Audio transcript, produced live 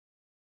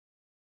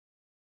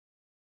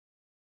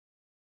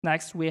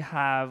Next, we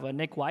have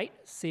Nick White,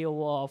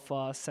 CEO of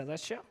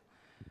Celestia.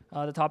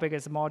 The topic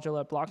is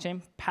modular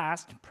blockchain,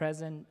 past,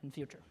 present, and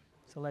future.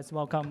 So let's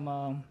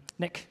welcome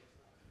Nick.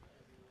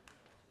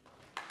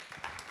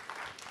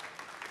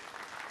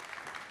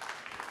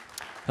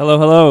 Hello,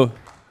 hello.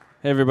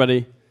 Hey,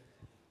 everybody.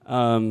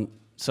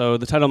 So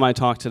the title of my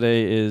talk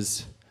today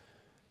is,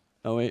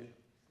 modular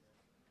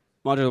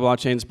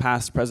blockchains,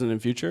 past, present, and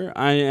future.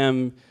 I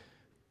am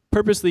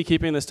purposely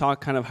keeping this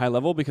talk kind of high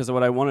level because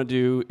what I want to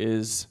do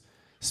is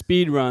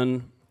speed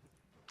run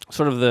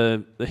sort of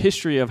the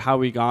history of how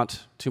we got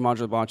to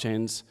modular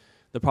blockchains,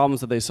 the problems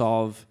that they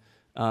solve,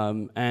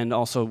 and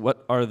also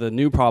what are the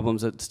new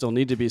problems that still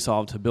need to be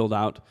solved to build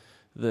out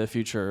the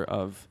future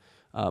of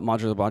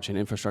modular blockchain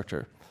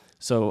infrastructure.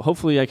 So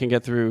hopefully I can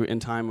get through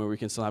in time where we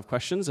can still have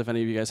questions if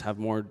any of you guys have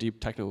more deep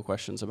technical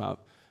questions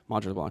about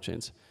modular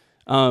blockchains.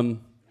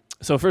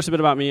 So first a bit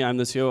about me. I'm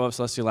the CEO of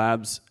Celestia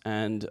Labs,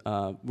 and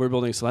we're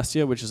building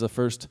Celestia, which is the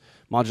first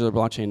modular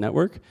blockchain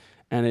network.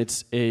 And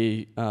it's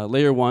a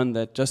layer one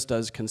that just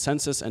does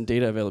consensus and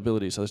data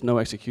availability, so there's no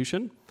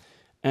execution.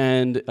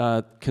 And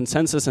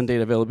consensus and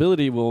data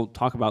availability, we'll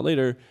talk about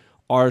later,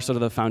 are sort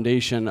of the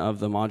foundation of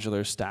the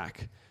modular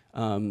stack.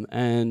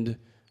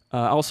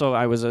 Also,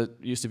 I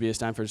used to be a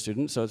Stanford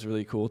student, so it's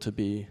really cool to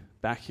be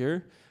back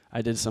here.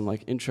 I did some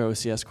like intro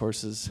CS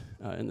courses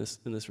in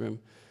this room.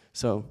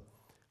 So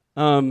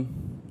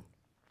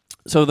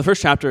the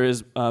first chapter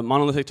is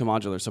monolithic to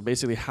modular. So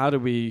basically, how do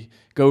we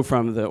go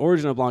from the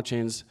origin of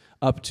blockchains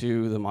up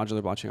to the modular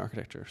blockchain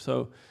architecture?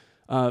 So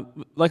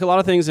like a lot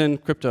of things in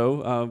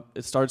crypto,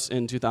 it starts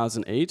in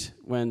 2008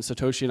 when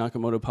Satoshi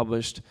Nakamoto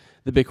published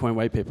the Bitcoin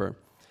white paper.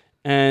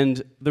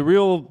 And the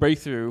real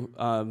breakthrough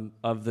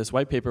of this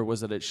white paper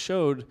was that it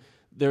showed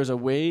there's a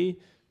way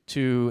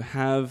to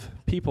have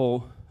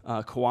people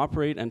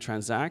cooperate and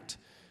transact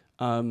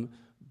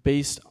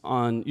based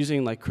on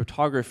using like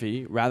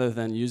cryptography rather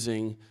than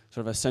using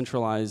sort of a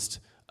centralized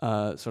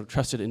sort of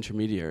trusted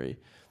intermediary.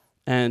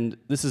 And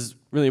this is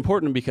really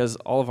important because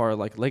all of our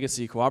like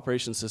legacy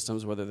cooperation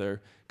systems, whether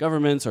they're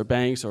governments or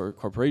banks or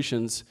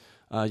corporations,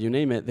 you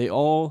name it, they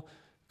all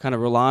kind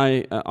of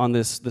rely on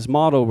this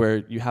model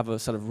where you have a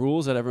set of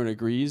rules that everyone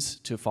agrees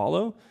to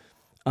follow,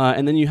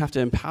 and then you have to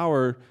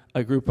empower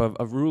a group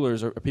of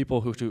rulers or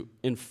people who to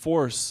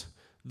enforce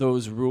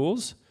those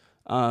rules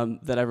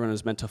that everyone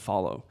is meant to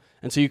follow.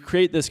 And so you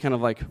create this kind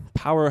of like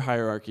power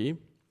hierarchy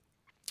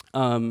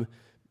in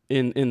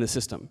the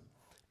system.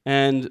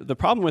 And the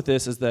problem with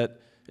this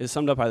is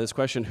summed up by this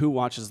question, who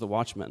watches the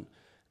watchman?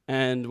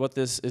 And what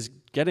this is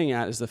getting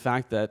at is the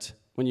fact that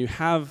when you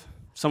have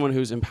someone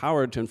who's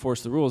empowered to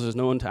enforce the rules, there's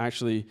no one to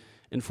actually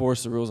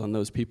enforce the rules on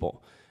those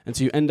people. And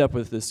so you end up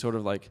with this sort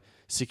of like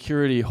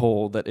security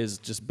hole that is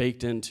just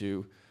baked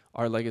into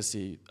our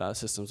legacy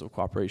systems of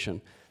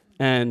cooperation.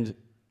 And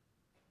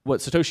what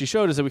Satoshi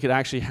showed is that we could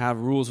actually have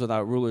rules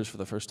without rulers for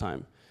the first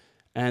time.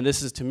 And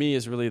this is, to me,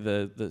 is really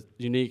the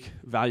unique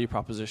value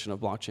proposition of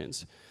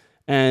blockchains.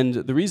 And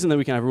the reason that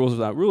we can have rules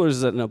without rulers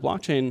is that in a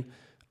blockchain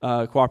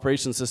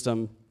cooperation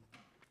system,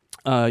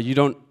 you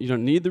don't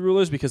need the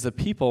rulers because the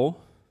people,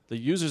 the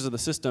users of the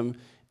system,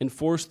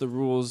 enforce the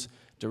rules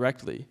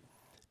directly.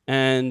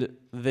 And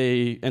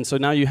so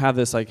now you have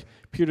this like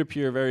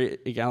peer-to-peer, very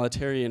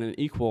egalitarian and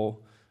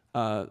equal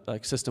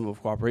like system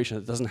of cooperation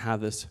that doesn't have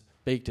this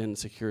baked-in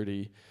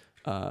security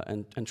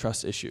and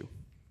trust issue.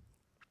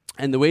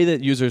 And the way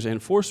that users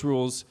enforce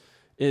rules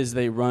is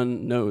they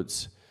run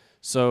nodes.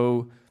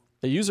 So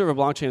a user of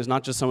a blockchain is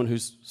not just someone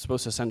who's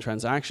supposed to send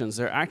transactions.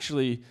 They're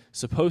actually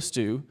supposed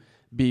to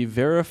be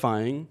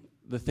verifying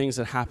the things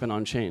that happen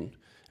on chain.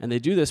 And they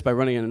do this by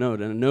running a node.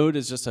 And a node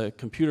is just a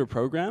computer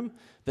program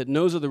that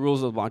knows what the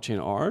rules of the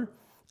blockchain are,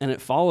 and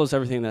it follows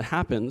everything that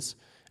happens.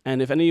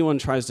 And if anyone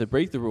tries to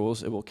break the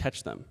rules, it will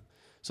catch them.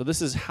 So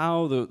this is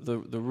how the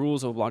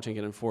rules of a blockchain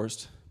get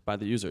enforced by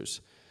the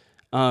users.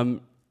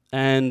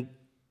 And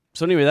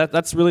so anyway,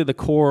 that's really the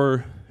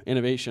core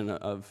innovation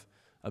of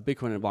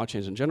Bitcoin and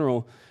blockchains in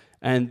general.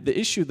 And the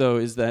issue, though,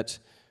 is that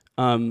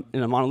in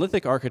a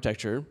monolithic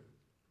architecture,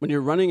 when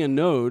you're running a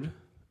node,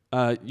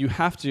 you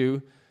have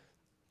to,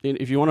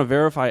 if you want to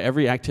verify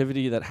every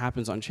activity that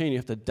happens on chain, you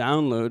have to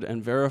download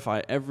and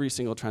verify every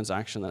single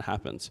transaction that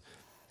happens.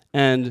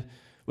 And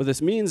what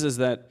this means is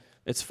that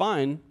it's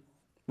fine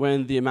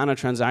when the amount of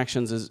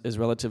transactions is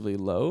relatively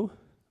low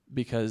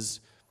because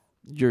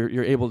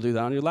you're able to do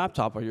that on your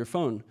laptop or your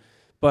phone.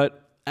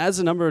 But as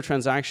the number of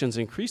transactions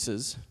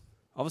increases,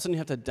 all of a sudden you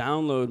have to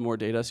download more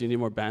data, so you need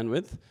more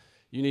bandwidth.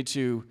 You need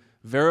to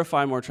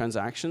verify more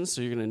transactions,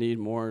 so you're going to need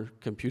more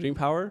computing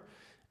power.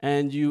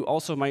 And you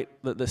also might,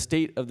 the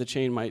state of the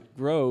chain might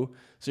grow,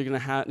 so you're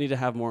going to need to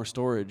have more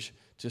storage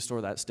to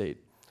store that state.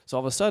 So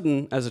all of a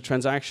sudden, as the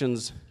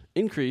transactions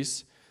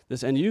increase,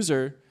 this end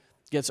user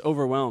gets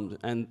overwhelmed,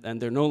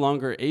 and they're no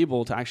longer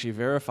able to actually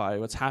verify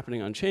what's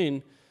happening on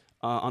chain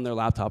on their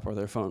laptop or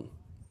their phone.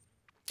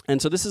 And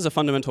so this is a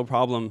fundamental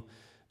problem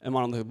in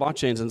monolithic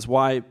blockchains, and it's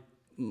why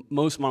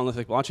most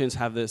monolithic blockchains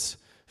have this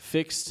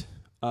fixed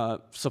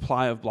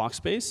supply of block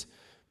space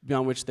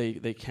beyond which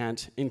they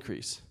can't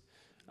increase.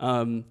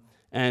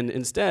 And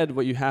instead,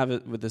 what you have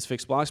with this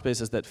fixed block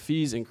space is that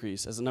fees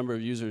increase as the number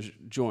of users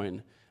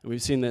join. And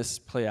we've seen this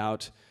play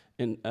out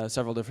in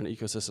several different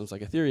ecosystems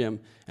like Ethereum,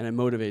 and it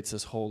motivates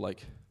this whole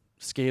like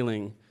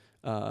scaling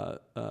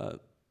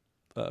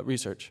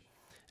research.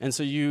 And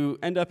so you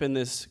end up in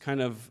this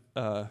kind of,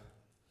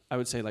 I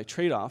would say, like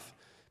trade-off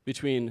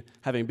between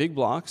having big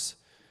blocks,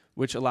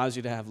 which allows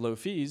you to have low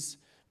fees,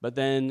 but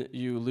then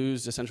you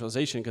lose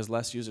decentralization because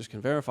less users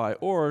can verify,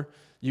 or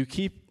you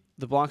keep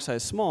the block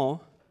size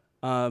small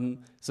so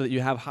that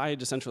you have high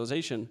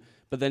decentralization,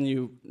 but then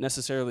you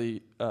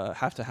necessarily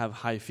have to have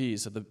high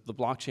fees, so the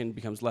blockchain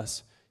becomes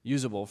less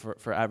usable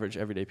for average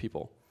everyday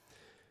people.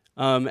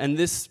 And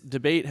this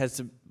debate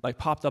has like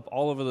popped up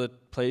all over the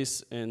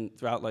place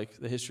throughout like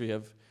the history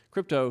of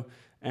crypto.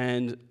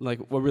 And like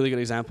one really good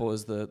example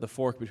is the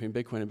fork between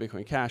Bitcoin and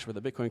Bitcoin Cash, where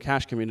the Bitcoin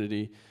Cash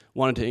community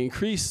wanted to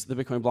increase the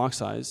Bitcoin block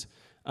size,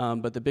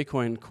 but the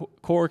Bitcoin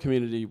core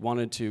community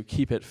wanted to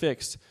keep it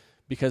fixed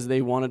because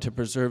they wanted to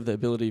preserve the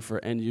ability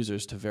for end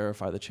users to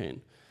verify the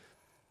chain.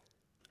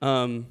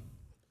 So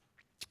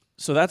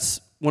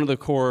that's one of the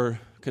core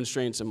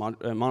constraints in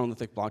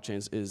monolithic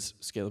blockchains is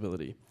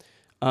scalability.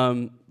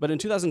 But in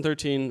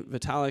 2013,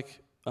 Vitalik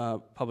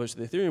published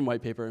the Ethereum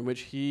white paper in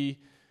which he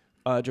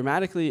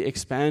dramatically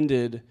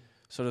expanded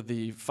sort of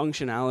the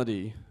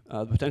functionality,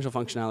 the potential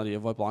functionality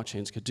of what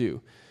blockchains could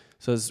do.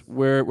 So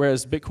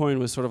whereas Bitcoin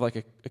was sort of like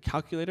a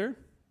calculator,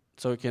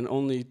 so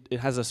it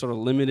has a sort of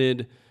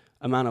limited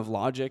amount of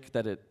logic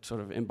that it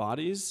sort of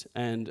embodies,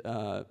 and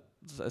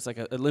it's like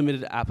a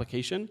limited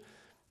application.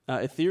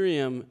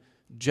 Ethereum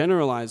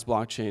generalized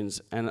blockchains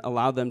and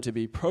allowed them to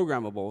be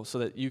programmable so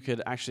that you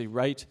could actually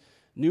write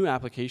new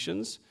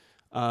applications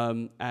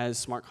as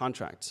smart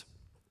contracts.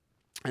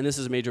 And this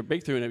is a major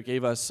breakthrough, and it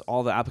gave us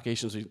all the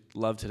applications we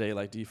love today,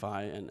 like DeFi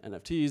and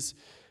NFTs.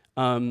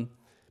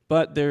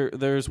 But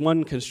there's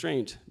one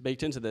constraint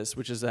baked into this,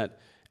 which is that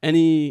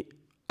any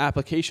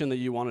application that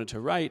you wanted to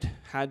write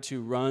had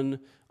to run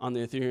on the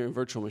Ethereum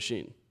virtual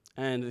machine.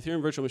 And the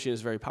Ethereum virtual machine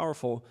is very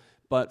powerful,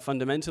 but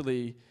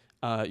fundamentally,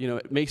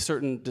 it makes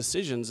certain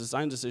decisions,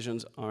 design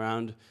decisions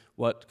around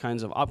what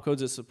kinds of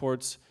opcodes it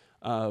supports,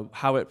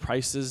 how it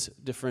prices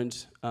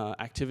different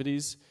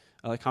activities,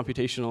 like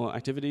computational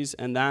activities,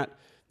 and that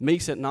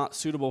makes it not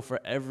suitable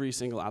for every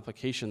single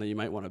application that you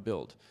might want to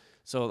build.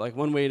 So like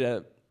one way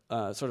to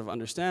sort of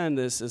understand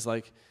this is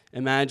like,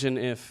 imagine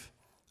if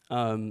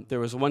there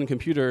was one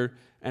computer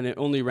and it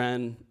only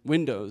ran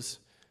Windows.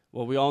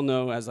 Well, we all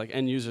know as like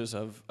end users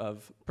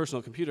of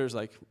personal computers,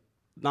 like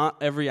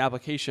not every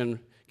application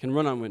can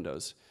run on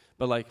Windows.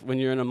 But like when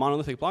you're in a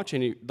monolithic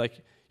blockchain,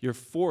 you're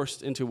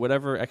forced into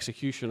whatever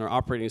execution or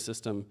operating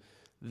system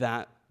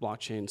that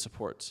blockchain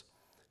supports.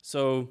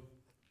 So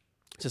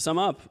to sum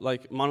up,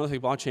 like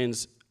monolithic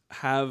blockchains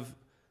have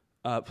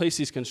placed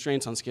these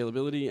constraints on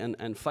scalability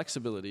and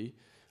flexibility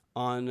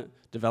on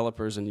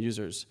developers and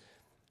users.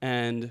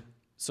 And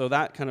so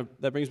that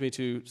brings me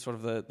to sort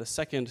of the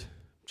second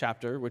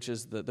chapter, which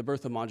is the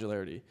birth of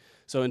modularity.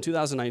 So in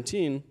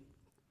 2019,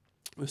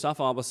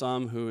 Mustafa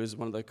Al-Bassam, who is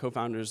one of the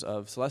co-founders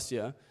of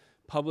Celestia,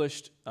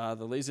 published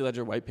the Lazy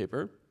Ledger white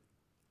paper.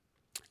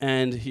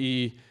 And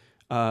he,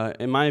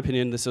 in my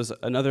opinion, this was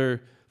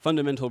another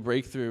fundamental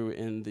breakthrough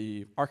in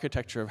the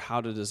architecture of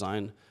how to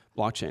design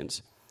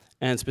blockchains.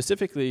 And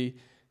specifically,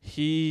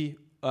 he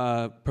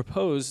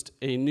proposed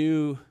a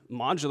new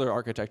modular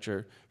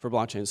architecture for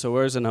blockchains. So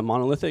whereas in a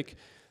monolithic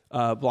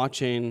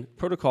blockchain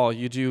protocol,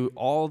 you do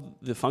all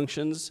the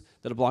functions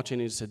that a blockchain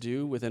needs to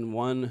do within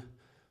one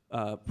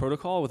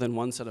protocol, within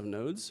one set of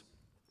nodes.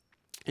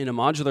 In a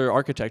modular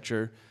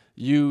architecture,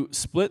 you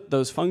split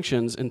those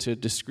functions into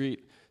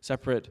discrete,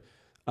 separate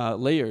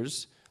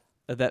layers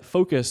that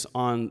focus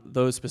on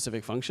those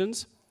specific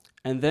functions,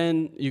 and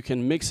then you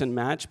can mix and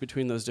match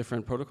between those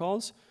different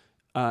protocols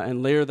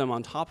and layer them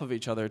on top of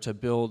each other to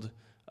build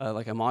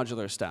like a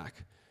modular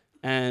stack.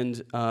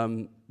 And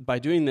by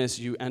doing this,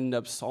 you end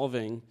up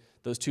solving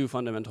those two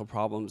fundamental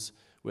problems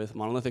with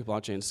monolithic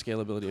blockchains,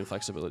 scalability and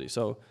flexibility.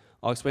 So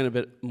I'll explain a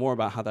bit more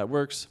about how that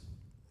works.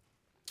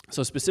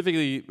 So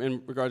specifically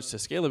in regards to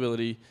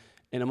scalability,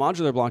 in a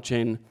modular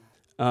blockchain,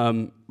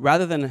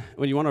 rather than,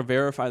 when you want to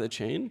verify the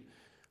chain,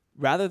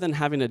 rather than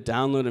having to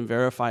download and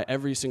verify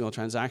every single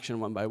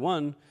transaction one by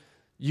one,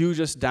 you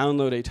just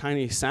download a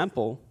tiny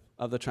sample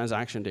of the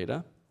transaction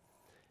data,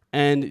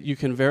 and you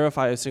can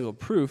verify a single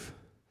proof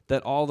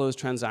that all those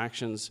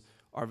transactions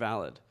are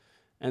valid.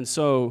 And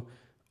so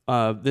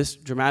this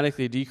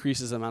dramatically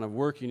decreases the amount of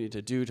work you need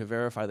to do to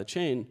verify the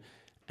chain,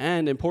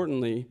 and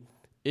importantly,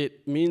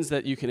 it means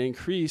that you can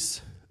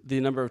increase the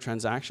number of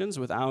transactions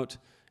without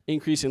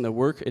increasing the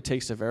work it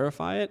takes to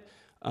verify it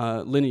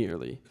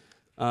linearly.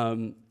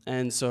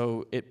 And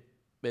so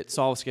it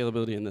solves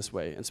scalability in this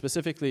way. And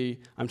specifically,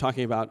 I'm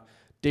talking about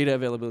data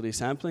availability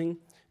sampling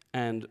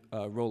and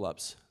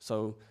roll-ups.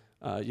 So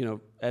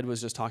Ed was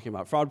just talking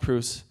about fraud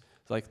proofs.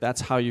 Like that's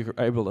how you're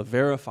able to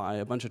verify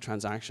a bunch of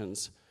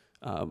transactions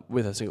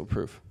with a single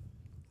proof.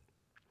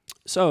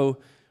 So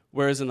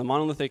whereas in the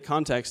monolithic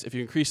context, if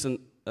you increase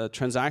the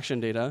transaction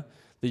data,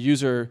 the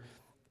user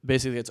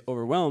basically gets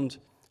overwhelmed.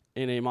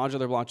 in a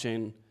modular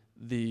blockchain,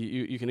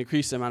 you can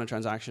increase the amount of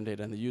transaction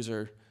data, and the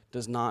user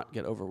does not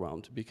get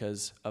overwhelmed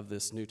because of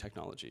this new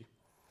technology.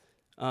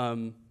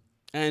 And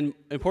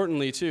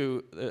importantly,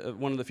 too,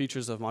 one of the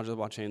features of modular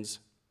blockchains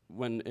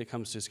when it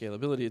comes to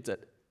scalability is that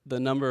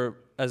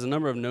as the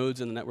number of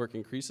nodes in the network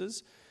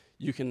increases,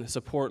 you can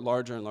support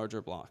larger and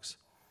larger blocks.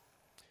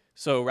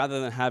 So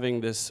rather than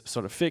having this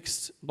sort of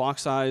fixed block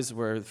size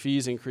where the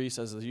fees increase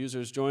as the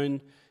users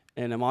join,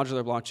 in a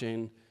modular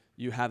blockchain,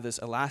 you have this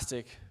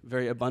elastic,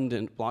 very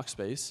abundant block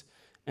space.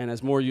 And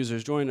as more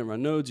users join and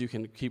run nodes, you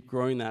can keep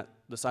growing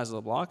the size of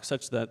the block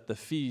such that the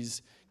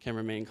fees can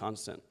remain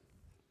constant.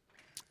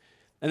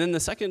 And then the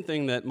second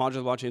thing that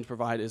modular blockchains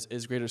provide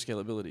is greater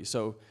scalability.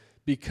 So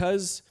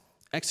because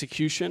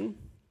execution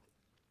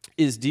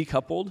is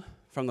decoupled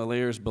from the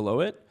layers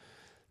below it,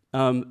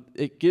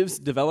 it gives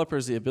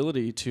developers the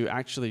ability to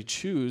actually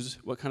choose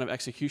what kind of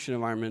execution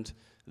environment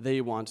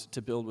they want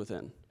to build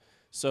within.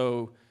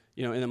 So,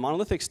 in a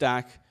monolithic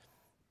stack,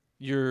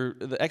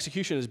 the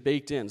execution is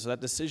baked in, so that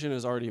decision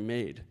is already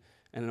made.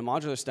 And in a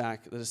modular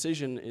stack, the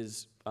decision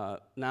is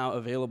now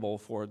available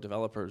for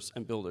developers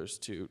and builders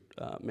to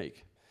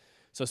make.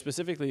 So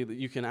specifically,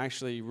 you can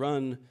actually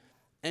run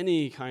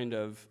any kind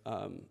of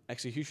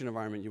execution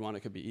environment you want. It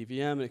could be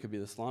EVM, it could be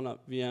the Solana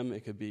VM,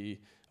 it could be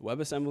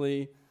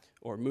WebAssembly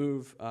or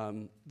Move.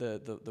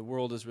 The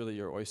world is really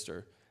your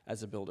oyster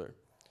as a builder.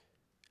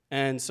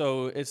 And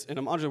so it's in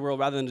a modular world,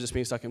 rather than just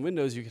being stuck in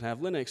Windows, you can have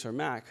Linux or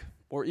Mac,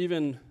 or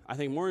even, I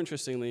think more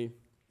interestingly,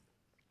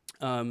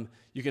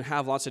 you can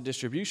have lots of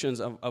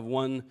distributions of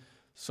one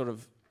sort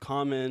of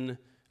common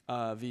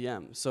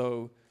VM.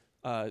 So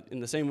in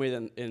the same way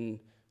that in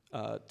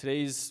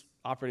today's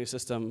operating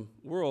system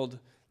world,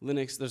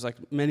 Linux, there's like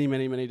many,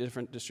 many, many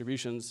different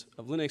distributions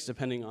of Linux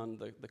depending on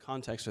the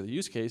context or the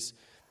use case.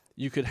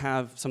 You could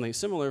have something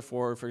similar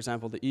for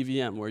example, the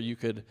EVM, where you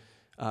could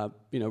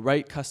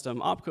write custom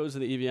opcodes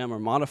in the EVM or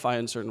modify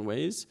in certain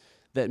ways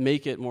that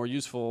make it more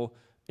useful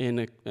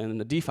in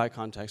a DeFi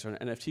context or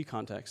an NFT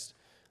context.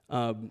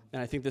 And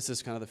I think this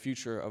is kind of the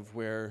future of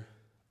where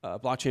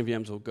blockchain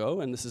VMs will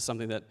go, and this is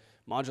something that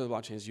modular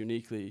blockchains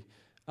uniquely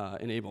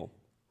enable.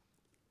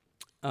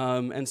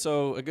 And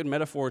so a good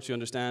metaphor to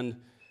understand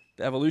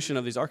the evolution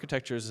of these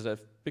architectures is that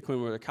if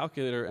Bitcoin were a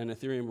calculator and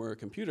Ethereum were a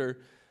computer,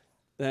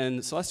 then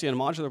Celestia and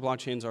modular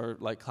blockchains are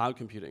like cloud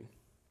computing.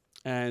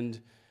 And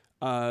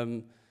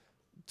to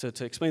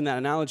explain that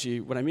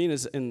analogy, what I mean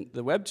is in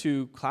the Web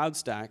 2 cloud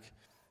stack,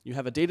 you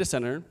have a data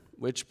center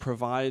which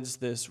provides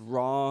this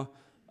raw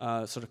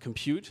sort of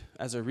compute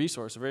as a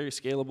resource, a very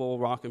scalable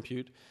raw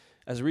compute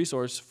as a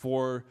resource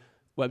for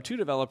Web 2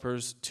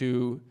 developers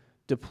to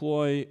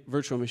deploy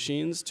virtual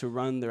machines to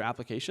run their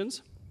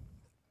applications.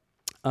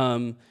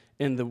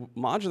 In the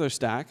modular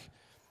stack,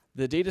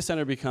 the data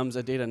center becomes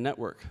a data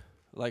network,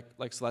 like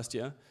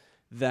Celestia,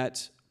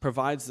 that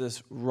provides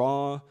this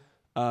raw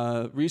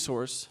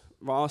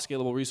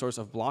scalable resource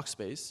of block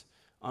space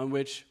on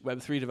which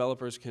Web3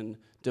 developers can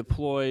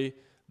deploy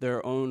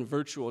their own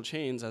virtual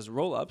chains as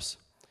rollups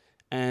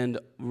and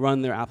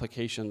run their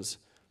applications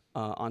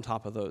on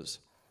top of those.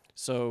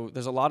 So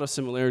there's a lot of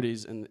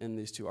similarities in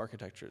these two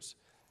architectures.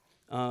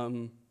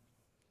 And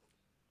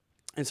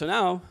so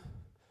now,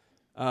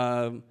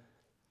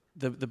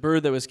 the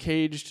bird that was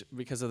caged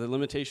because of the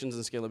limitations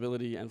in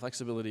scalability and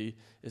flexibility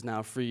is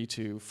now free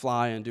to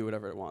fly and do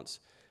whatever it wants.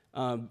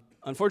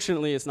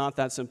 Unfortunately, it's not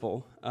that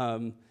simple,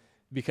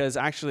 because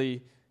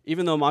actually,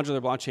 even though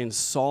modular blockchains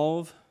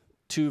solve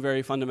two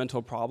very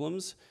fundamental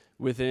problems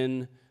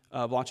within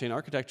blockchain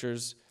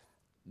architectures,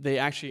 they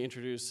actually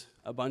introduce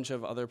a bunch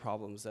of other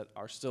problems that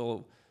are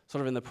still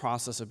sort of in the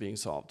process of being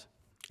solved.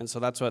 And so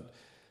that's what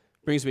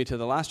brings me to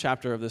the last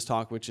chapter of this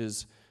talk, which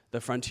is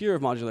the frontier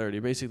of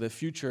modularity, basically the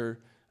future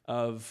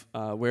of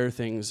where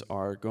things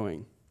are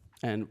going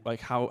and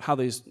like how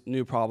these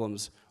new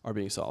problems are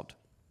being solved.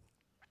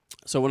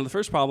 So one of the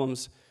first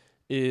problems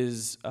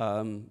is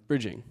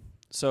bridging.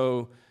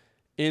 So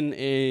in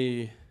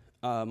a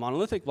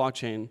monolithic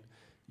blockchain,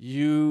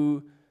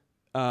 you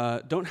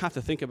don't have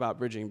to think about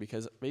bridging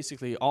because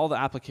basically all the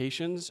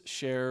applications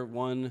share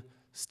one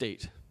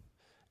state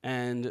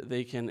and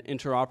they can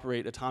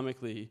interoperate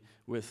atomically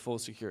with full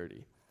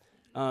security.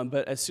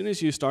 But as soon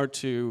as you start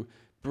to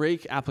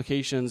break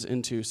applications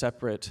into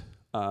separate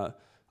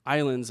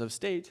islands of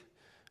state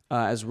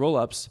as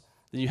rollups,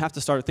 then you have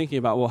to start thinking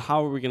about, well,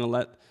 how are we going to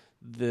let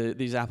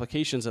these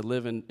applications that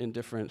live in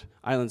different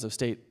islands of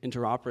state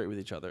interoperate with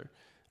each other?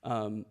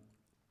 And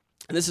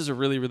this is a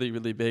really, really,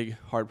 really big,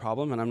 hard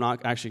problem, and I'm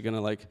not actually going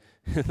to like,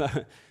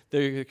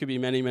 there could be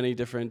many, many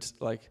different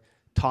like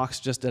talks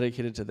just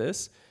dedicated to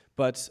this,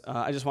 but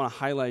I just want to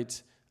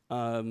highlight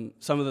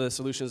some of the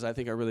solutions I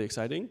think are really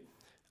exciting.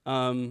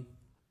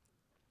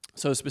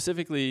 So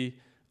specifically,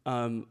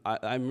 I'm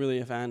really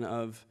a fan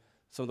of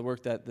some of the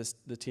work that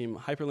the team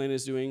Hyperlane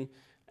is doing,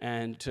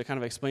 and to kind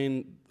of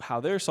explain how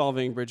they're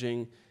solving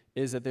bridging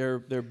is that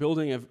they're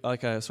building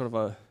a sort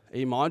of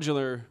a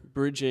modular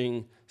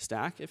bridging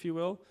stack, if you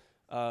will.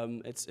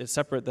 It's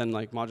separate than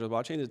like modular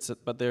blockchain,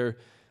 but they're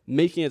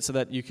making it so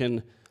that you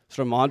can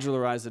sort of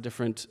modularize the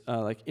different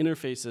like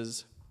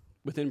interfaces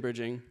within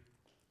bridging,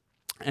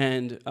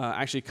 and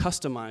actually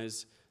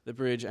customize the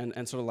bridge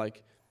and sort of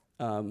like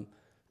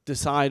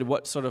decide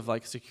what sort of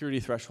like security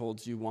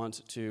thresholds you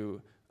want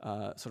to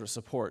sort of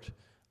support.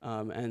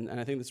 And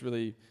I think that's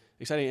really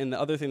exciting. And the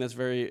other thing that's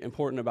very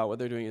important about what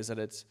they're doing is that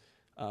it's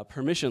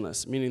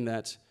permissionless, meaning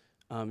that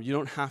you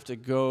don't have to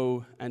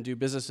go and do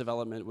business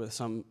development with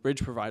some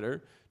bridge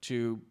provider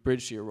to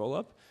bridge to your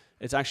rollup.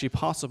 It's actually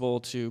possible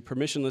to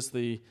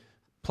permissionlessly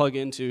plug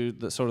into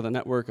the sort of the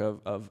network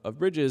of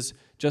bridges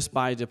just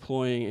by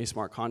deploying a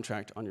smart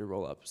contract on your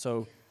rollup.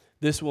 So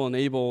this will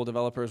enable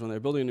developers when they're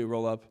building a new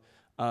rollup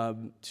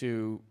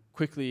to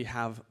quickly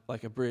have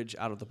like a bridge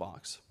out of the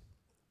box.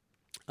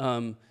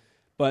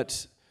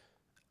 But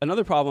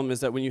another problem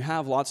is that when you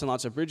have lots and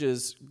lots of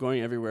bridges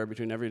going everywhere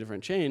between every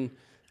different chain,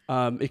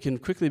 it can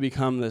quickly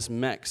become this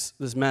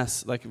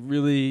mess, like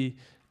really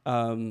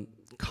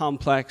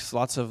complex,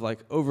 lots of like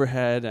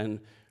overhead and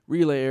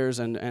relayers,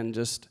 and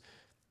just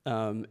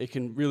it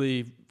can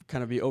really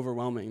kind of be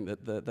overwhelming,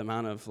 the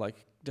amount of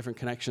like different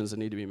connections that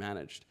need to be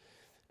managed.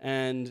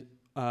 And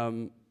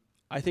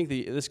I think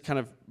this kind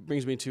of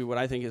brings me to what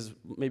I think is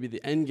maybe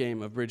the end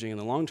game of bridging in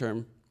the long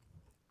term,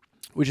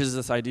 which is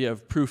this idea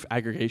of proof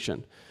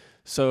aggregation.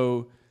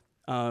 So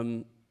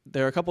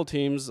there are a couple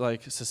teams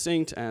like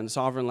Succinct and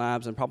Sovereign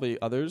Labs and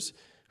probably others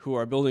who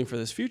are building for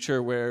this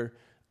future where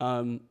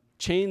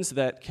chains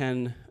that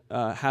can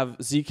have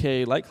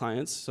ZK-like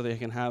clients, so they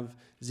can have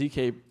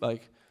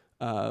ZK-like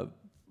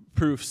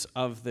proofs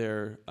of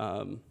their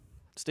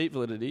state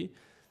validity,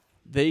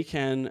 they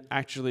can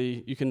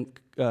actually, you can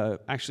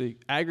actually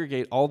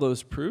aggregate all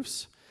those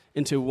proofs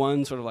into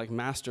one sort of like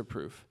master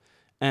proof.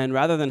 And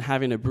rather than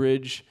having to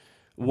bridge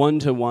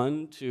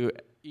one-to-one to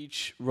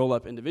each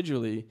rollup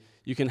individually,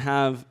 you can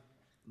have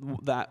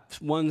that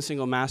one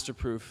single master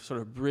proof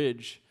sort of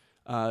bridge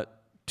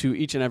to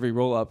each and every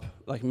rollup,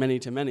 like many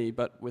to many,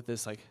 but with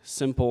this like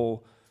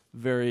simple,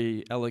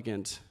 very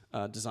elegant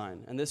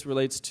design. And this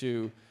relates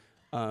to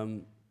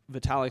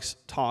Vitalik's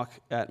talk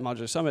at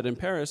Modular Summit in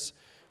Paris,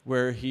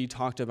 where he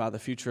talked about the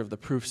future of the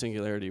proof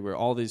singularity, where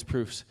all these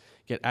proofs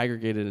get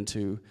aggregated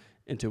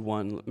into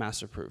one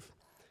master proof.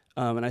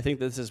 And I think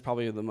this is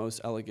probably the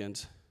most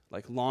elegant,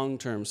 like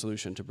long-term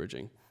solution to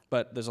bridging.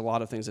 But there's a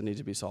lot of things that need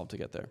to be solved to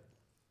get there.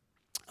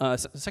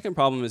 The second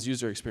problem is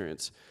user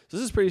experience. So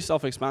this is pretty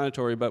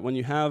self-explanatory, but when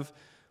you have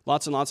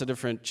lots and lots of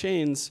different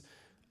chains,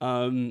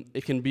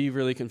 it can be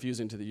really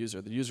confusing to the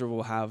user. The user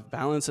will have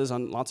balances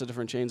on lots of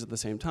different chains at the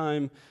same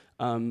time.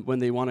 When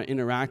they want to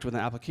interact with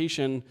an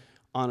application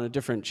on a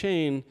different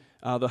chain,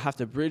 they'll have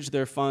to bridge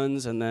their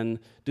funds and then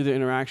do the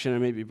interaction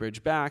and maybe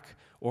bridge back.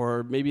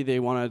 Or maybe they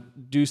want to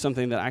do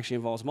something that actually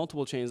involves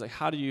multiple chains. Like,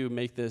 how do you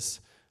make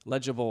this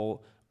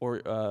legible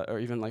or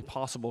even like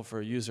possible for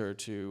a user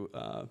to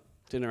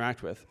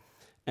interact with?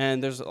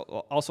 And there's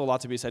also a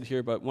lot to be said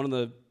here, but one of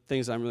the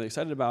things I'm really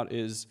excited about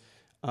is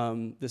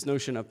this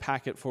notion of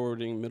packet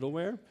forwarding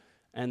middleware.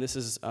 And this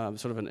is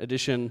sort of an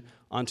addition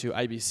onto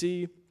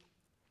IBC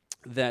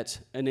that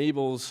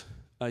enables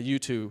you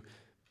to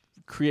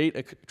create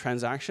a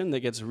transaction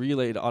that gets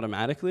relayed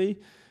automatically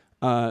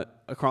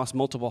across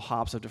multiple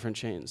hops of different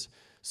chains.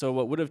 So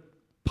what would have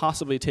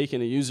possibly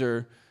taken a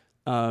user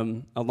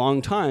a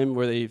long time,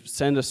 where they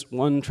send us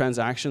one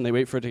transaction, they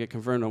wait for it to get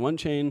confirmed on one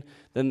chain,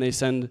 then they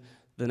send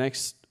the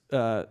next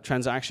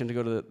transaction to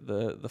go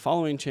to the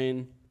following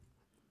chain.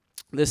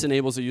 This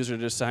enables the user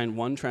to just sign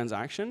one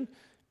transaction,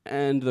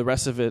 and the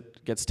rest of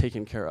it gets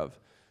taken care of.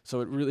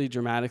 So it really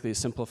dramatically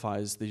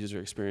simplifies the user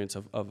experience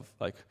of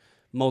like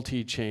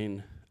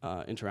multi-chain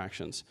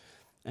interactions.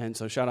 And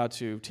so shout out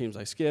to teams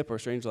like Skip or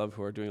Strangelove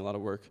who are doing a lot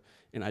of work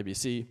in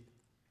IBC.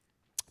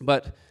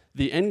 But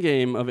the end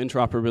game of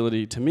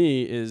interoperability to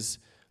me is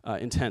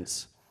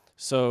intense.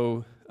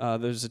 So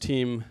there's a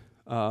team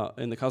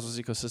in the Cosmos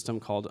ecosystem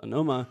called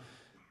Anoma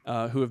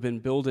who have been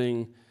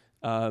building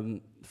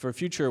for a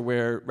future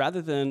where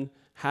rather than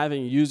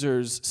having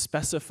users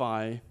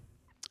specify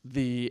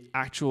the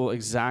actual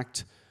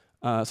exact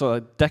so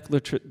a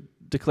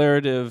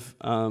declarative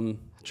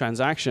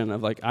transaction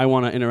of like, I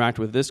want to interact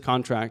with this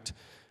contract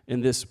in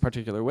this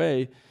particular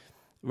way,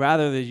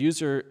 rather the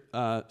user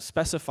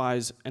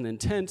specifies an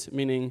intent,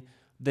 meaning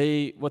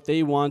what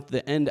they want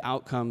the end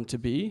outcome to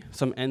be,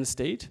 some end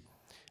state,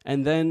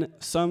 and then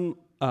some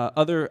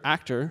other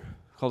actor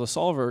called a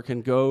solver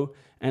can go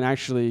and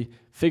actually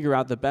figure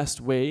out the best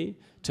way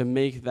to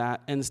make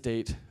that end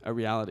state a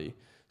reality.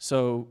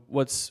 So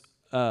what's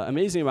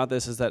amazing about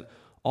this is that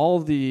all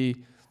the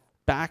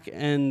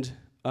back-end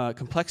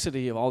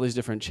complexity of all these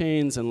different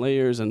chains and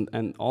layers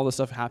and all the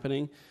stuff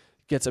happening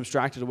gets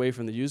abstracted away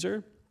from the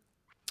user,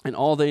 and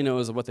all they know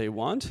is what they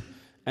want,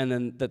 and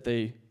then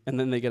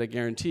they get a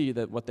guarantee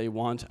that what they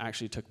want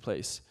actually took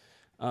place.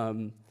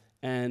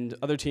 And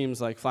other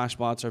teams like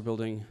Flashbots are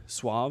building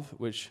Suave,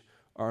 which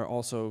are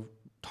also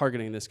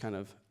targeting this kind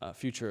of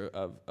future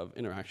of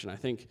interaction. I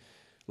think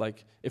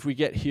like if we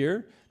get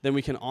here, then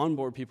we can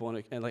onboard people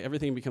and like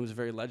everything becomes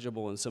very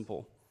legible and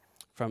simple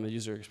from a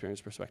user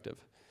experience perspective.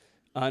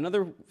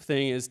 Another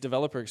thing is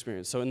developer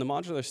experience. So in the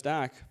modular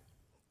stack,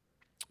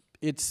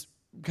 it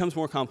becomes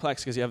more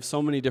complex because you have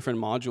so many different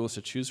modules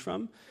to choose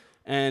from.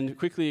 And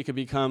quickly it could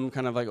become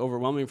kind of like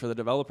overwhelming for the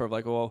developer of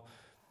like, well,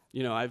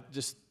 you know, I've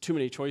just too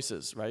many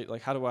choices, right?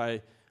 Like how do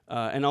I,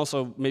 and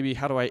also maybe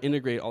how do I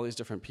integrate all these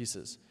different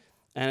pieces?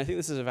 And I think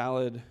this is a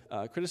valid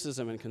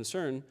criticism and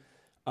concern,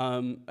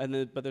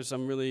 but there's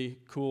some really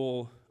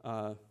cool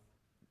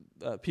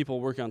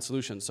people working on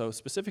solutions. So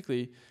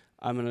specifically,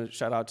 I'm going to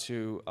shout out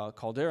to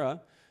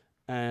Caldera,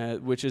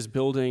 which is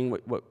building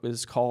what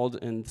is called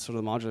in sort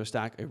of the modular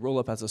stack a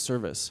roll-up as a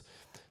service.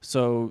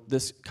 So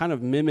this kind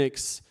of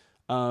mimics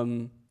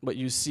what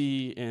you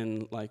see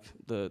in like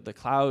the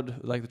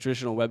cloud, like the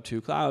traditional Web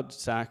 2 cloud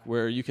stack,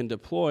 where you can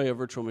deploy a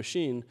virtual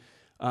machine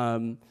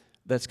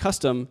that's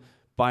custom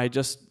by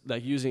just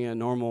like using a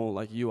normal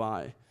like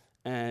UI.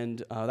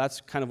 And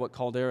that's kind of what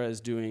Caldera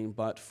is doing,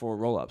 but for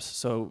rollups.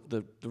 So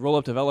the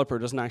rollup developer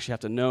doesn't actually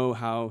have to know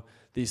how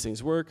these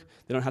things work.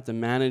 They don't have to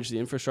manage the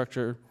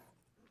infrastructure.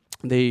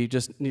 They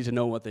just need to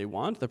know what they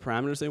want, the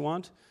parameters they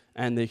want,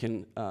 and they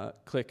can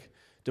click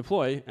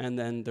deploy, and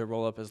then their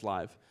rollup is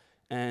live.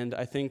 And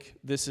I think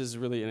this is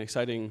really an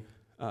exciting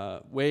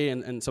way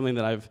and something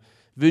that I've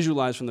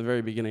visualized from the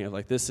very beginning of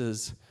like, this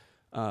is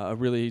a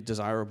really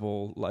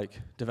desirable like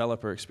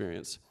developer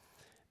experience.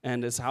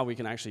 And it's how we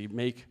can actually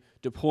make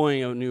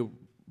deploying a new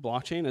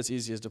blockchain as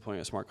easy as deploying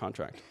a smart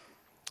contract.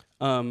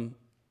 But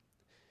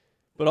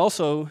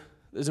also,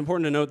 it's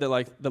important to note that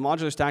like the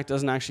modular stack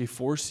doesn't actually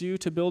force you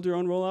to build your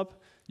own rollup.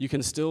 You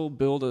can still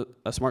build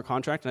a smart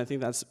contract, and I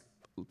think that's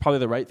probably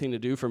the right thing to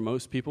do for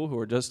most people who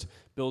are just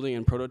building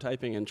and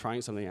prototyping and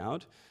trying something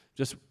out.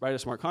 Just write a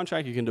smart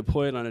contract. You can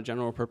deploy it on a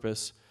general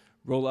purpose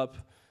rollup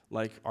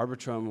like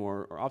Arbitrum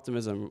or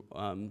Optimism.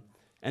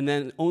 And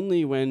then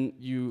only when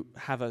you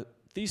have a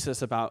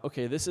thesis about,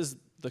 okay, this is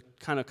the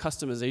kind of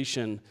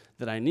customization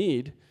that I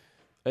need,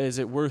 is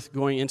it worth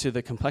going into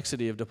the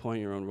complexity of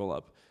deploying your own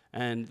rollup?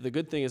 And the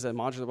good thing is that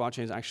modular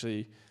blockchains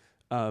actually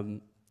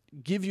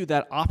give you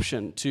that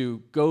option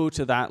to go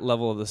to that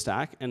level of the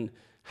stack and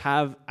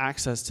have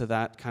access to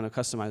that kind of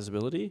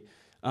customizability,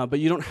 but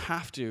you don't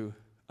have to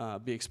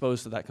be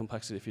exposed to that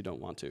complexity if you don't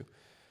want to.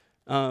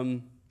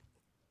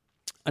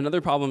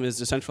 Another problem is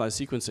decentralized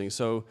sequencing.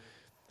 So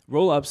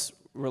rollups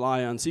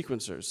rely on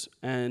sequencers,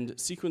 and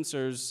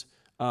sequencers,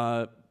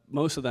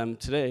 most of them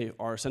today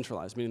are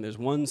centralized, meaning there's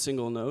one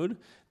single node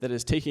that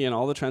is taking in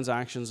all the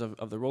transactions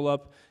of the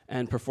rollup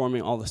and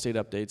performing all the state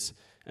updates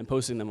and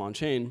posting them on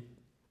chain.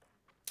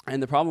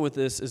 And the problem with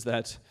this is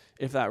that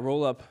if that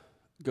rollup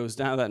goes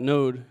down, that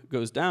node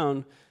goes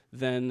down,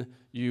 then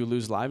you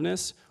lose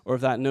liveness, or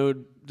if that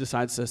node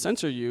decides to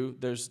censor you,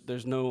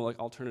 there's no like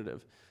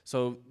alternative.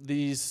 So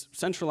these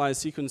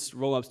centralized sequenced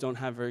rollups don't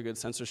have very good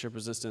censorship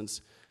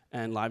resistance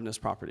and liveness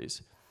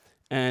properties.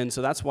 And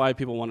so that's why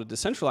people want to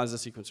decentralize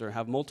the sequencer,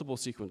 have multiple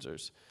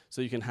sequencers,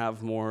 so you can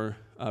have more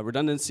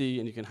redundancy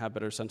and you can have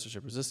better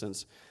censorship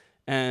resistance.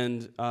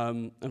 And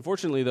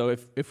unfortunately, though,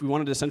 if we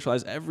wanted to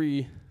decentralize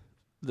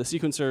the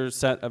sequencer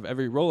set of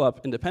every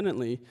rollup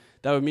independently,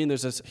 that would mean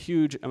there's this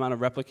huge amount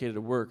of replicated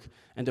work,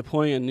 and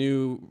deploying a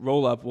new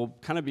rollup will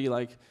kind of be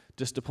like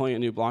just deploying a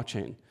new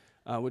blockchain,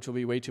 which will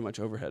be way too much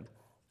overhead.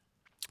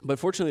 But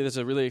fortunately, there's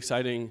a really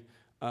exciting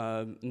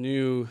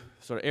new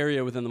sort of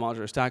area within the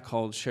modular stack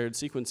called shared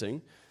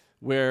sequencing,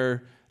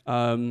 where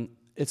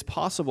it's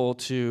possible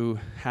to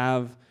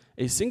have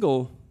a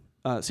single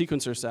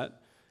sequencer set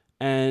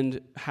and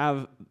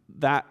have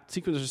that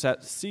sequencer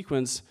set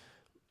sequence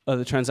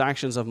the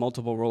transactions of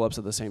multiple rollups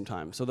at the same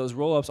time. So those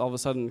rollups all of a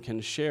sudden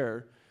can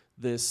share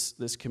this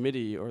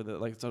committee or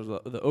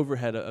the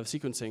overhead of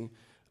sequencing,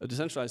 of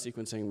decentralized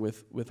sequencing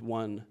with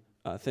one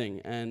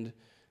thing. And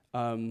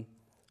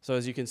so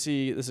as you can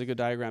see, this is a good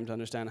diagram to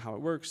understand how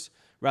it works.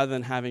 Rather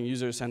than having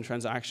users send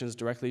transactions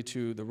directly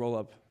to the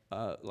rollup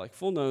like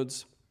full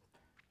nodes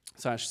 /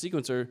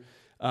 sequencer,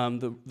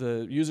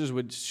 the users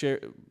would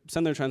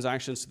send their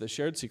transactions to the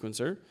shared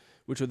sequencer,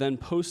 which would then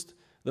post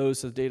those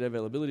to the data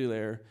availability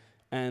layer,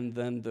 and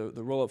then the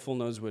rollup full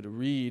nodes would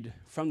read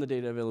from the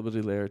data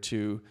availability layer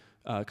to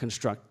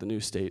construct the new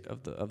state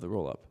of the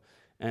rollup.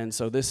 And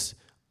so this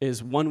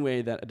is one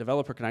way that a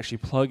developer can actually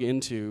plug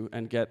into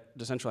and get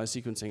decentralized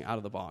sequencing out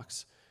of the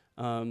box.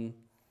 And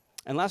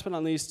last but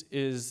not least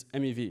is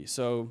MEV.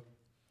 So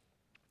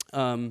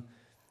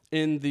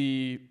in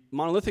the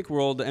monolithic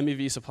world, the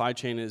MEV supply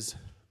chain is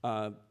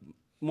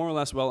more or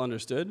less well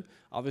understood.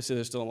 Obviously,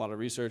 there's still a lot of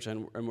research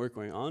and work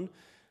going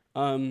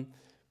on.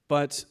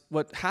 But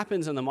what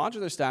happens in the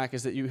modular stack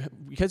is that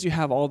because you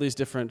have all these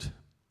different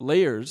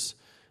layers,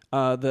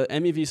 the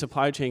MEV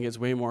supply chain gets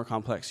way more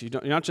complex.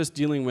 You're not just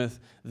dealing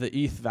with the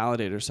ETH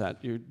validator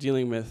set. You're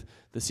dealing with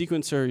the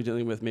sequencer, you're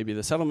dealing with maybe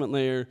the settlement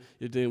layer,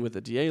 you're dealing with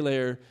the DA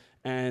layer,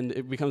 and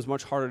it becomes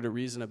much harder to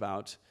reason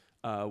about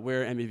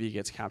where MEV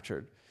gets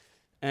captured.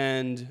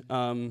 And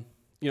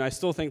I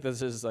still think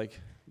this is like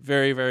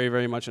very, very,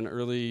 very much in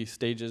early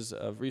stages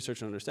of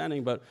research and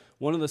understanding, but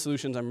one of the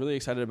solutions I'm really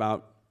excited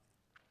about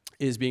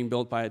is being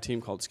built by a team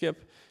called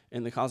Skip,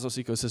 in the Cosmos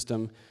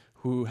ecosystem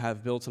who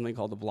have built something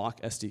called the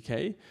Block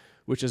SDK,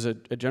 which is a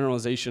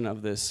generalization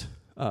of this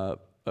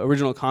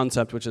original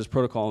concept, which is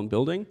protocol and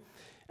building.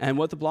 And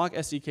what the Block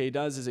SDK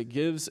does is it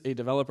gives a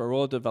developer,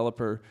 role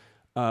developer,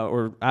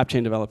 or app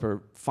chain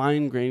developer,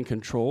 fine-grained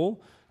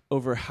control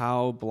over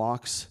how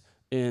blocks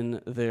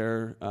in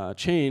their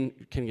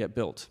chain can get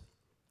built.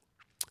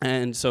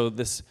 And so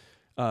this,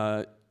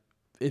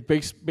 it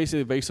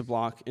basically breaks a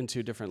block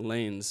into different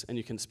lanes, and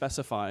you can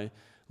specify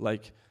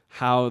like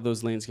how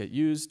those lanes get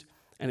used,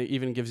 and it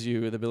even gives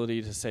you the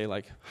ability to say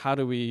like, how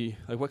do we,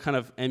 like what kind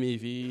of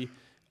MEV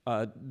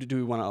do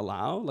we want to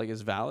allow, like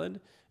is valid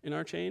in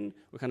our chain?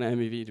 What kind of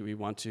MEV do we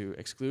want to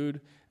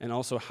exclude? And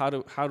also how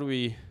do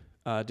we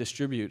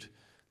distribute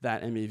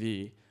that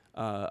MEV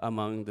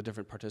among the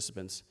different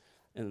participants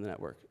in the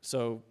network?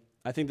 So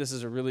I think this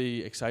is a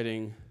really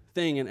exciting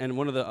thing, and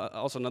one of the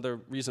also another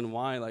reason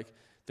why like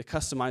the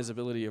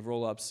customizability of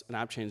rollups and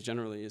app chains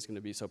generally is going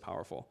to be so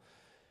powerful.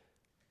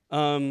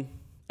 And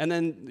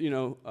then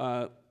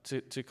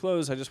to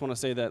close, I just want to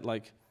say that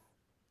like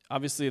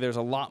obviously there's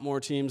a lot more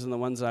teams than the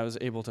ones that I was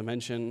able to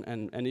mention,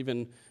 and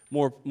even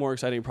more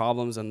exciting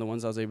problems than the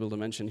ones I was able to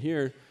mention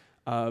here.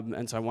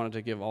 And so I wanted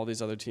to give all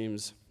these other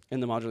teams in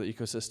the modular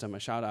ecosystem a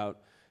shout out.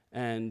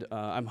 And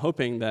I'm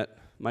hoping that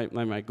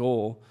my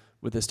goal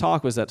with this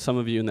talk was that some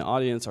of you in the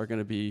audience are going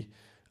to be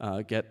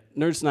get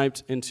nerd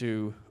sniped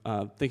into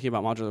thinking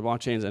about modular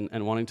blockchains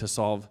and wanting to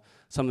solve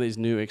some of these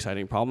new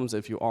exciting problems.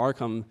 If you are,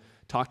 come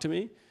talk to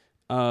me.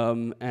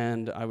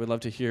 And I would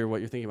love to hear what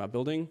you're thinking about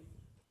building.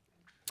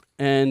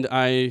 And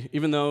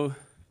even though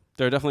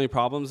there are definitely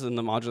problems in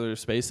the modular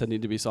space that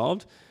need to be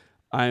solved,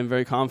 I am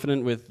very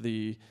confident with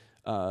the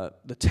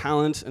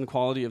talent and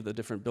quality of the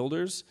different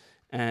builders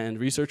and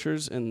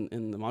researchers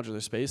in the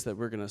modular space that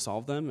we're going to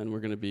solve them, and we're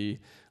going to be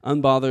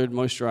unbothered,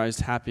 moisturized,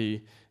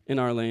 happy, in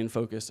our lane,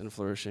 focused, and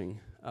flourishing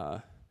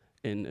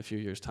in a few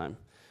years' time.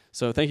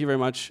 So thank you very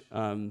much.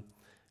 You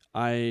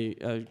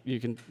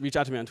can reach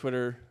out to me on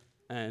Twitter,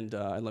 and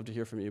I'd love to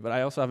hear from you. But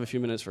I also have a few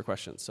minutes for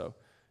questions, so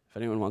if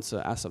anyone wants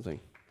to ask something.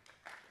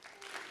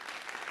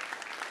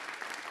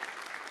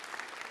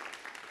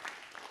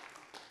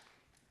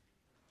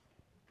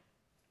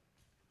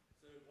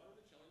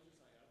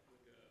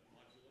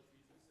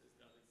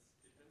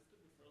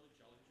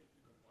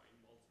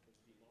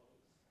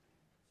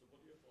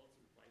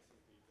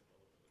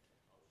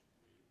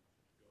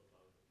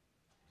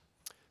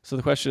 So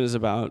the question is it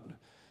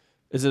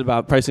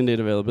about pricing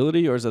data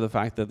availability, or is it the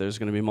fact that there's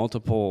going to be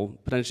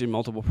potentially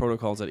multiple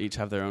protocols that each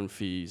have their own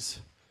fees?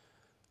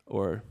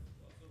 Or?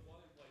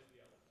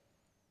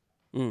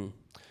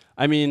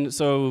 I mean,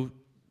 so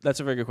that's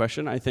a very good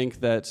question. I think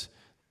that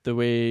the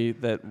way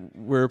that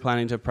we're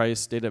planning to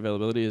price data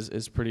availability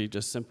is pretty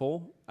just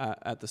simple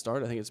at the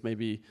start. I think it's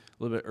maybe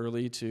a little bit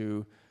early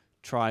to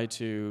try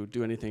to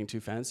do anything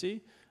too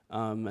fancy.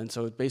 And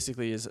so it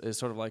basically is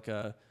sort of like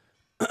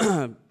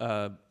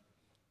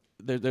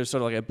there's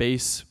sort of like a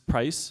base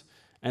price,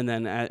 and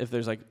then if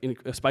there's like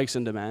spikes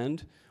in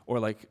demand or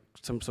like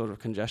some sort of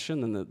congestion,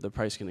 then the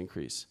price can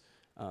increase,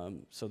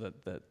 so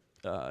that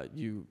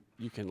you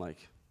can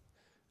like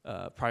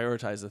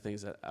prioritize the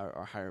things that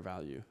are higher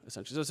value,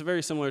 essentially. So it's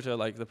very similar to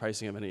like the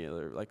pricing of any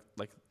other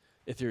like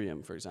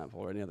Ethereum, for example,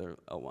 or any other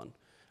L1.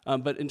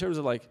 But in terms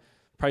of like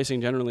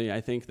pricing generally,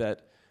 I think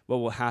that what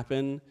will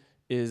happen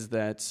is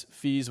that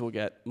fees will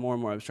get more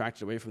and more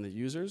abstracted away from the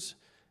users.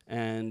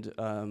 And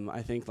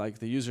I think like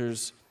the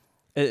users,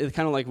 it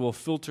kind of like will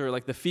filter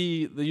like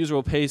the user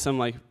will pay some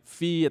like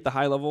fee at the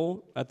high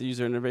level at the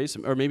user interface,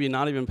 or maybe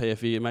not even pay a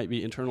fee. It might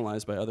be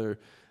internalized by other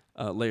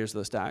layers of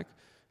the stack.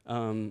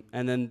 And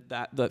then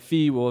that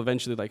fee will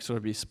eventually like sort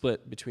of be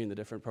split between the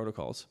different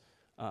protocols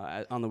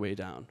on the way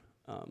down.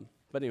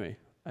 But anyway,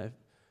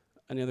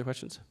 any other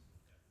questions?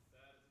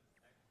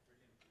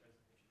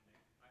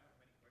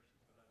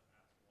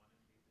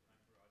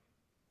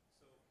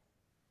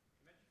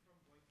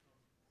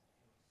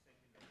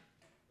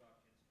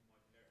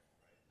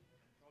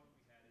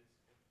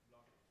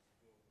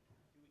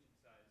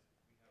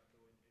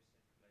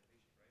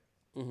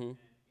 Mm-hmm. And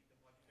in the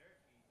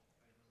modularity,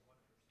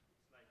 one of your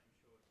slides you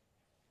showed,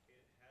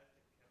 it has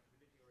the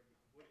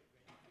capability, or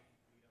would eventually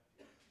lead up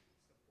to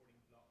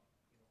supporting blocks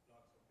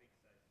of big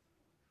size.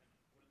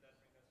 And wouldn't that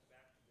bring us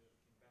back to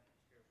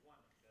square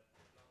one, that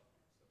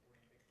supporting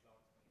big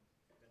blocks means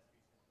less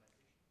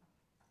decentralization?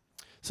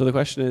 So the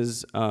question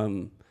is,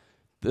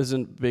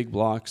 doesn't big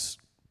blocks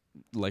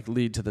like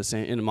lead to the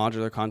same, in a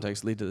modular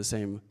context, lead to the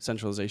same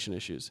centralization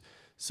issues?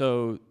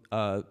 So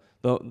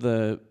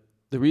the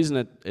reason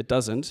it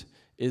doesn't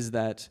is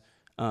that,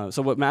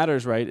 so what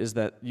matters, right, is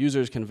that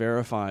users can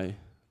verify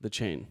the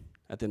chain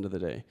at the end of the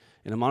day.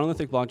 In a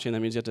monolithic blockchain, that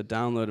means you have to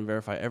download and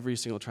verify every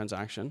single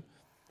transaction.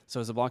 So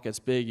as the block gets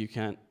big, you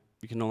can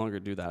no longer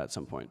do that at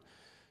some point.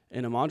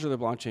 In a modular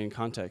blockchain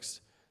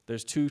context,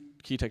 there's two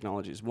key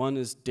technologies. One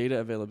is data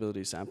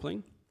availability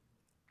sampling.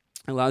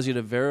 It allows you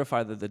to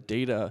verify that the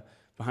data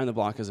behind the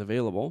block is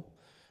available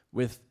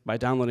by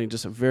downloading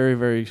just a very,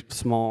 very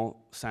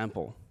small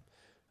sample.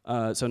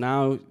 So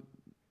now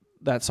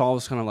that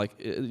solves kind of like,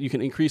 you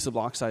can increase the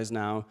block size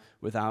now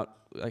without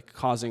like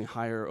causing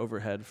higher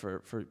overhead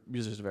for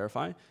users to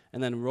verify.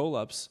 And then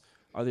roll-ups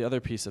are the other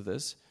piece of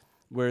this,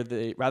 where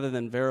they, rather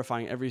than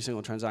verifying every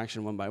single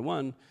transaction one by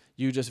one,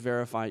 you just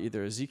verify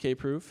either a ZK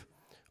proof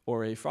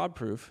or a fraud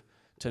proof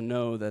to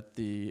know that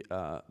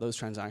those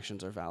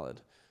transactions are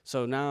valid.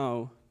 So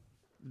now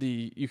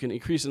you can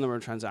increase the number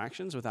of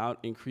transactions without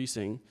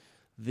increasing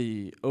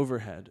the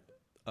overhead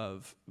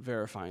of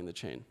verifying the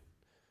chain.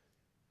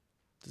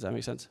 Does that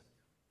make sense?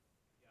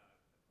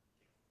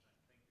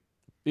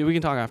 Yeah, we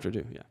can talk after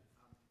too, yeah.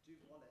 Do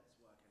wallets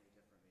work any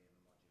differently in the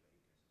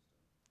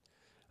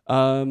modular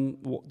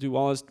ecosystem? Do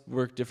wallets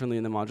work differently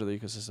in the modular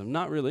ecosystem?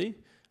 Not really.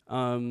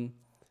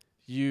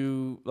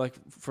 Like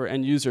for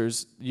end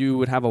users, you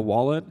would have a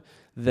wallet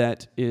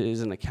that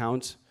is an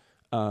account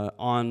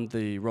on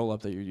the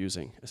rollup that you're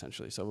using,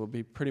 essentially. So it will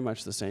be pretty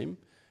much the same.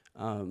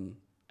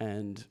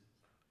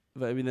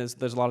 But I mean,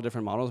 there's a lot of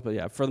different models, but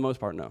yeah, for the most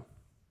part, no.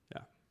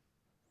 Yeah.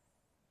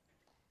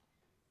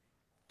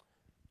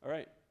 All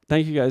right.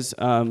 Thank you, guys.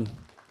 Come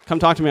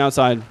talk to me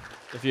outside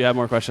if you have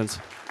more questions.